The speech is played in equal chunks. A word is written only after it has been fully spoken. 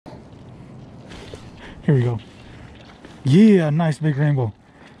Here we go. Yeah, nice big rainbow.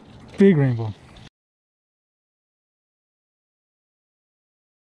 Big rainbow.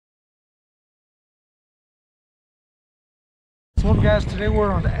 So what up guys, today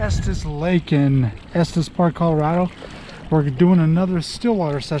we're on Estes Lake in Estes Park, Colorado. We're doing another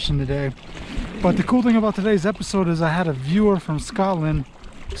stillwater session today. But the cool thing about today's episode is I had a viewer from Scotland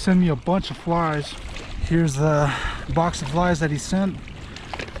send me a bunch of flies. Here's the box of flies that he sent.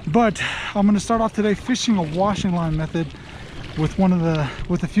 But I'm going to start off today fishing a washing line method with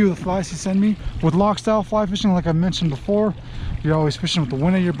a few of the flies he sent me. With Loch Style fly fishing, like I mentioned before, you're always fishing with the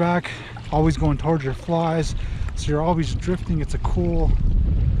wind at your back, always going towards your flies, so you're always drifting. It's a cool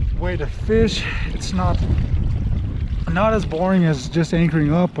way to fish. It's not as boring as just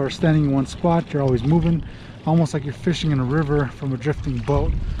anchoring up or standing in one spot. You're always moving, almost like you're fishing in a river from a drifting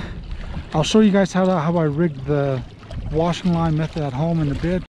boat. I'll show you guys how I rigged the washing line method at home in a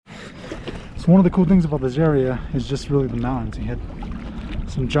bit. So one of the cool things about this area is just really the mountains. You hit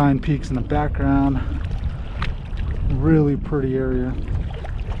some giant peaks in the background. Really pretty area.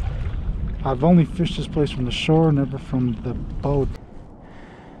 I've only fished this place from the shore, never from the boat.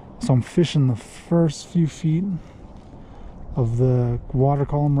 So I'm fishing the first few feet of the water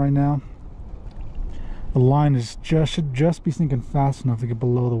column right now. The line should just be sinking fast enough to get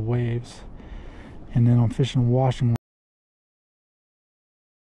below the waves. And then I'm fishing a washing line.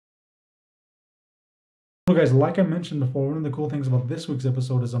 So guys, like I mentioned before, one of the cool things about this week's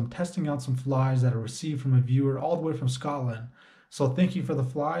episode is I'm testing out some flies that I received from a viewer all the way from Scotland. So thank you for the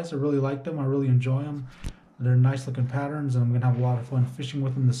flies. I really like them. I really enjoy them. They're nice looking patterns and I'm going to have a lot of fun fishing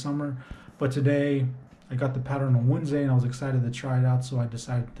with them this summer. But today I got the pattern on Wednesday and I was excited to try it out. So I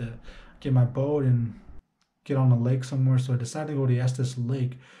decided to get my boat and get on a lake somewhere. So I decided to go to Estes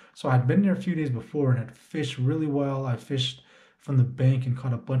Lake. So I had been there a few days before and had fished really well. I fished from the bank and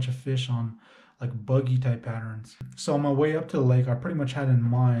caught a bunch of fish on like buggy type patterns. So on my way up to the lake, I pretty much had in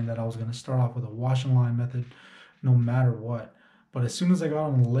mind that I was going to start off with a washing line method no matter what. But as soon as I got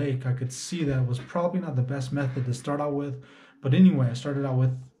on the lake, I could see that it was probably not the best method to start out with. But anyway, I started out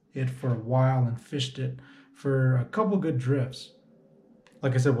with it for a while and fished it for a couple good drifts.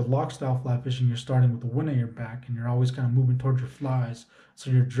 Like I said, with Loch Style fly fishing, you're starting with the wind at your back and you're always kind of moving towards your flies.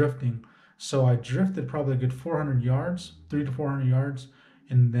 So you're drifting. So I drifted probably a good 400 yards, 300 to 400 yards,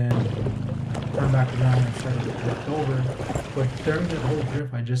 and then turned back around and started to drift over. But during the whole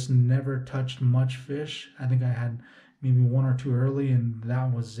drift, I just never touched much fish. I think I had maybe one or two early and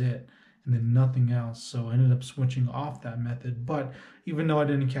that was it. And then nothing else. So I ended up switching off that method. But even though I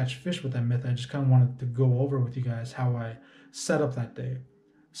didn't catch fish with that method, I just kind of wanted to go over with you guys how I set up that day.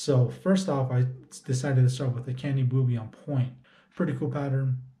 So first off, I decided to start with a candy booby on point. Pretty cool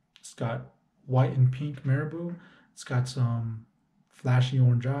pattern. It's got white and pink marabou. It's got some flashy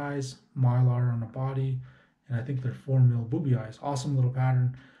orange eyes, mylar on the body, and I think they're 4mm booby eyes. Awesome little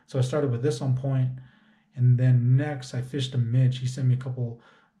pattern. So I started with this on point, and then next I fished a midge. He sent me a couple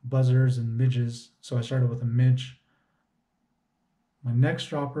buzzers and midges, so I started with a midge. My next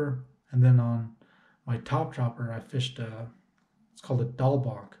dropper, and then on my top dropper I fished it's called a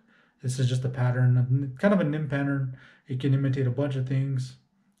Dalbach. This is just a pattern, kind of a nymph pattern. It can imitate a bunch of things.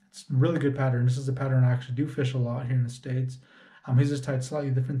 It's a really good pattern. This is a pattern I actually do fish a lot here in the States. His is tied slightly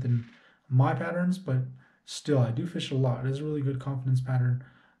different than my patterns, but still I do fish a lot. It is a really good confidence pattern.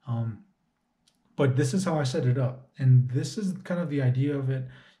 But this is how I set it up. And this is kind of the idea of it.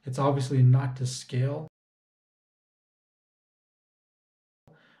 It's obviously not to scale,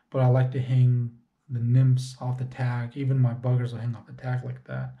 but I like to hang the nymphs off the tag. Even my buggers will hang off the tag like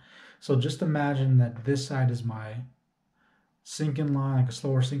that. So just imagine that this side is my sinking line, like a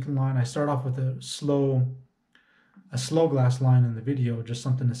slower sinking line. I start off with a slow glass line in the video, just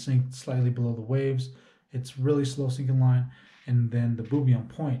something to sink slightly below the waves. It's really slow sinking line. And then the booby on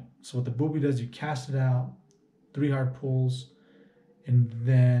point. So what the booby does, you cast it out, 3 hard pulls, and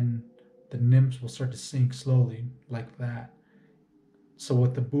then the nymphs will start to sink slowly like that. So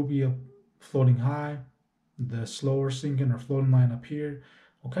with the booby up floating high, the slower sinking or floating line up here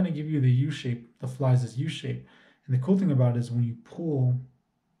will kind of give you the U-shape, the flies as U-shape. And the cool thing about it is when you pull,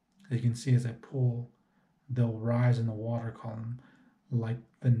 as you can see as I pull, they'll rise in the water column like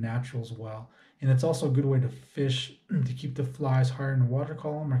the naturals well. And it's also a good way to fish to keep the flies higher in the water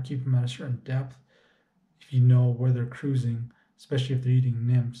column or keep them at a certain depth if you know where they're cruising, especially if they're eating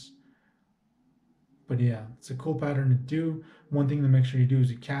nymphs. But yeah, it's a cool pattern to do. One thing to make sure you do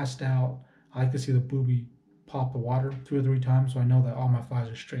is you cast out. I like to see the booby pop the water 2 or 3 times so I know that all my flies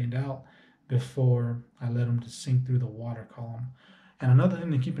are straightened out before I let them to sink through the water column. And another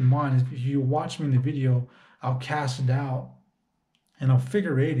thing to keep in mind is if you watch me in the video, I'll cast it out and I'm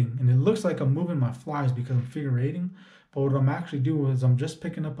figure eighting, and it looks like I'm moving my flies because I'm figure eighting, but what I'm actually doing is I'm just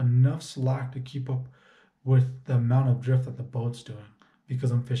picking up enough slack to keep up with the amount of drift that the boat's doing.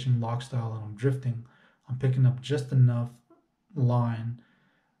 Because I'm fishing loch style and I'm drifting, I'm picking up just enough line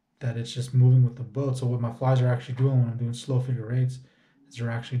that it's just moving with the boat. So what my flies are actually doing when I'm doing slow figure eights is they're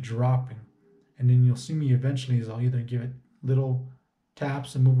actually dropping. And then you'll see me eventually is I'll either give it little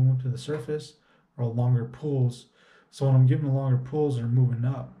taps and moving up to the surface or longer pulls. So when I'm giving the longer pulls, they're moving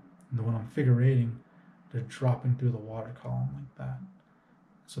up. And when I'm figure eighting, they're dropping through the water column like that.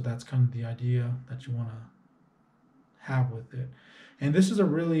 So that's kind of the idea that you want to have with it. And this is a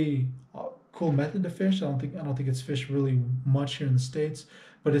really cool method to fish. I don't think it's fished really much here in the States,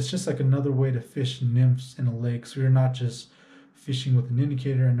 but it's just like another way to fish nymphs in a lake. So you're not just fishing with an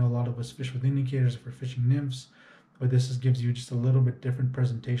indicator. I know a lot of us fish with indicators if we're fishing nymphs, but this gives you just a little bit different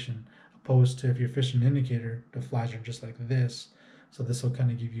presentation opposed to if you're fishing an indicator, the flies are just like this. So this will kind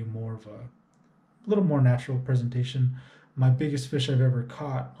of give you more of a little more natural presentation. My biggest fish I've ever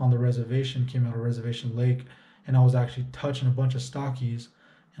caught on the reservation came out of Reservation Lake, and I was actually touching a bunch of stockies,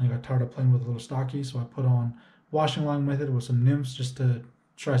 and I got tired of playing with little stockies, so I put on washing line method with some nymphs just to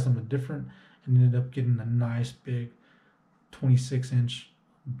try something different, and ended up getting a nice big 26-inch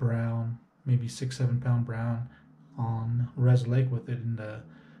brown, maybe 6-7 pound brown on Res Lake with it in the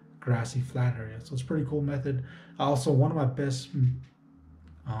grassy flat area. So it's a pretty cool method. Also, one of my best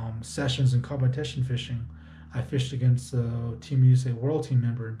sessions in competition fishing, I fished against a Team USA World Team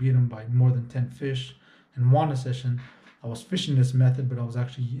member and beat him by more than 10 fish in one session. I was fishing this method, but I was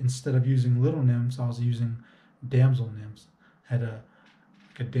actually, instead of using little nymphs, I was using damsel nymphs. I had a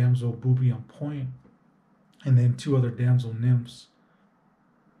damsel booby on point, and then 2 other damsel nymphs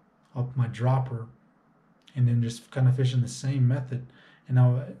up my dropper, and then just kind of fishing the same method. And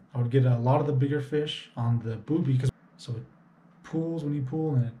I would get a lot of the bigger fish on the booby, so it pulls when you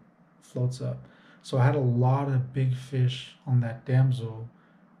pull and it floats up. So I had a lot of big fish on that damsel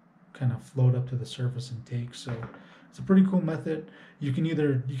kind of float up to the surface and take. So it's a pretty cool method. You can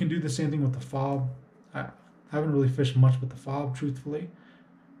do the same thing with the fob. I haven't really fished much with the fob, truthfully.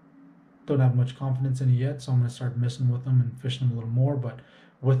 Don't have much confidence in it yet, so I'm going to start messing with them and fishing them a little more. But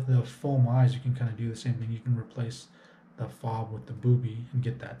with the foam eyes, you can kind of do the same thing. You can replace the fob with the booby and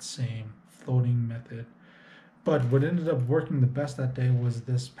get that same floating method. But what ended up working the best that day was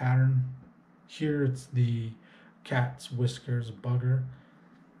this pattern. Here it's the cat's whiskers bugger.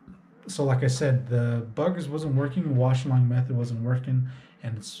 So like I said, the buggers wasn't working, the washing line method wasn't working,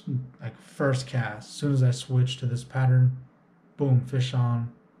 and it's like first cast. As soon as I switched to this pattern, boom, fish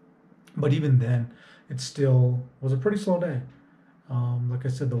on. But even then, it still was a pretty slow day. Like I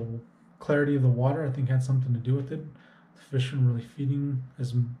said, the clarity of the water, I think, had something to do with it. The fish weren't really feeding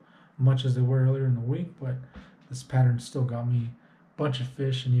as much as they were earlier in the week, but this pattern still got me a bunch of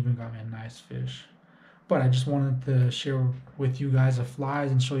fish and even got me a nice fish. But I just wanted to share with you guys the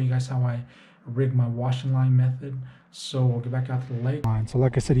flies and show you guys how I rig my washing line method. So we'll get back out to the lake. So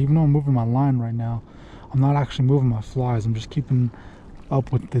like I said, even though I'm moving my line right now, I'm not actually moving my flies. I'm just keeping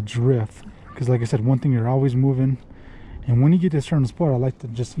up with the drift. Because like I said, one thing, you're always moving. And when you get to a certain spot, I like to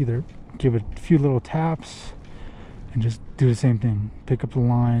just either give it a few little taps and just do the same thing. Pick up the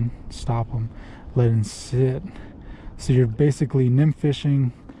line, stop them, let it sit. So you're basically nymph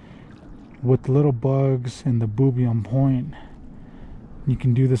fishing with the little bugs and the booby on point. You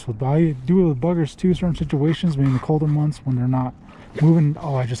can do this with, I do it with buggers too, certain situations, maybe in the colder months when they're not moving.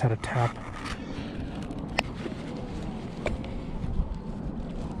 Oh, I just had a tap.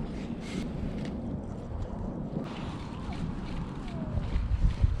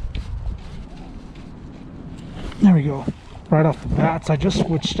 There we go, right off the bat. So I just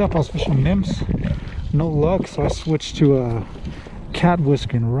switched up. I was fishing nymphs, no luck, so I switched to a cat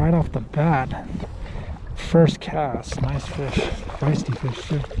whisking right off the bat. First cast, nice fish, feisty fish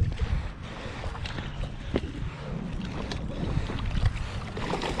too.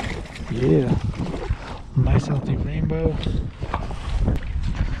 Yeah, nice healthy rainbow.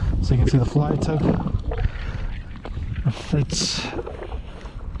 So you can see the fly took. It's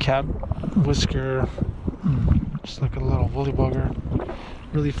cat whisker. Just like a little woolly bugger,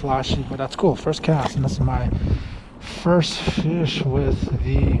 really flashy, but that's cool. First cast, and this is my first fish with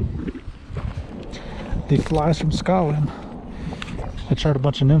the flies from Scotland. I tried a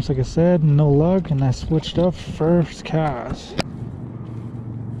bunch of nymphs, like I said, no luck, and I switched up. First cast.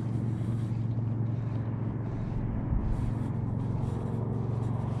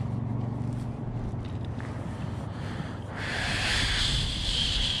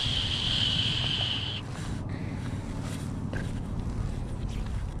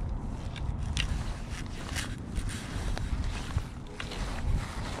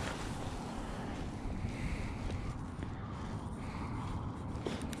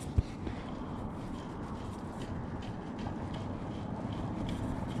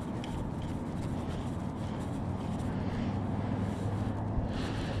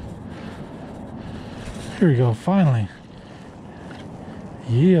 Here we go, finally.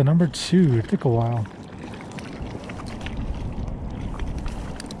 Yeah, number 2. It took a while.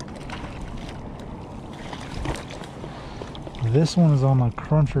 This one is on a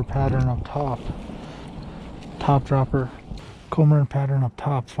cruncher pattern up top. Top dropper. Cormorant pattern up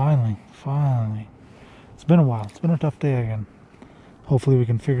top. Finally. It's been a while. It's been a tough day again. Hopefully we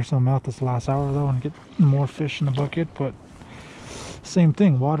can figure something out this last hour though and get more fish in the bucket, but same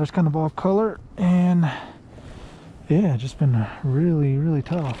thing. Water's kind of off color and yeah, just been really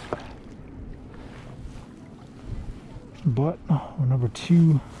tough. But number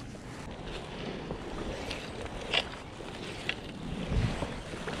 2.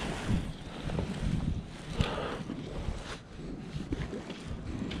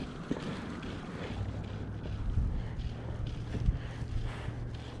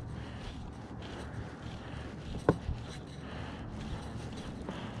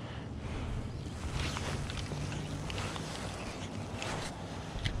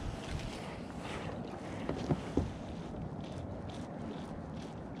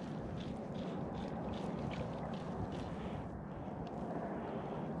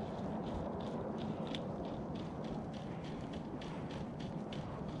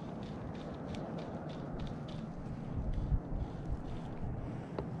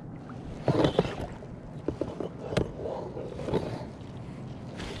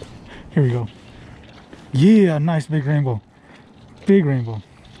 Here we go. Yeah, nice big rainbow. Big rainbow.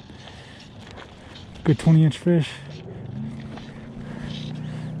 Good 20-inch fish.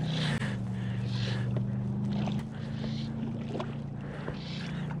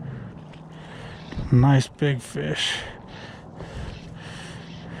 Nice big fish.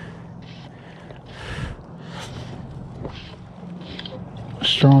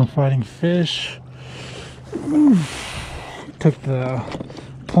 Strong fighting fish. Took the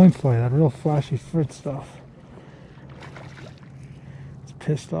point fly, that real flashy fruit stuff. It's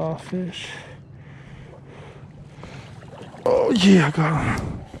pissed off fish. Oh yeah, I got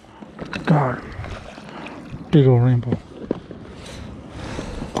him. Got him. Big old rainbow.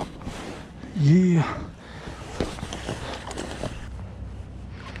 Yeah.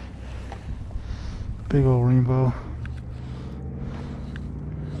 Big old rainbow.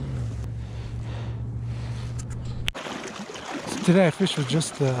 Today I fished with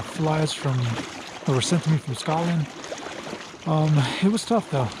just the flies that were sent to me from Scotland. It was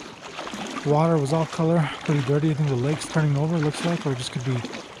tough though. Water was off color, pretty dirty. I think the lake's turning over, it looks like, or it just could be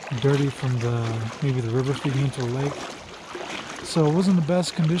dirty from maybe the river feeding into the lake. So it wasn't the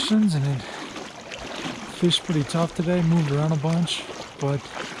best conditions, and it fished pretty tough today. Moved around a bunch, but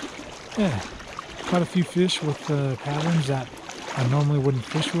yeah, caught a few fish with patterns that I normally wouldn't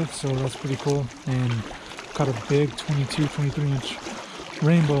fish with, so that's pretty cool. And caught a big 23-inch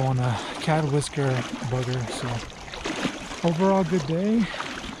rainbow on a cat whisker bugger. So overall, good day.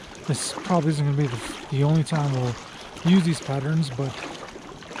 This probably isn't going to be the only time we'll use these patterns, but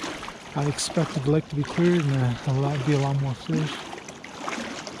I expected the lake to be cleared and be a lot more fish.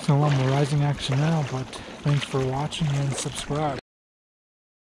 It's a lot more rising action now, but thanks for watching and subscribe.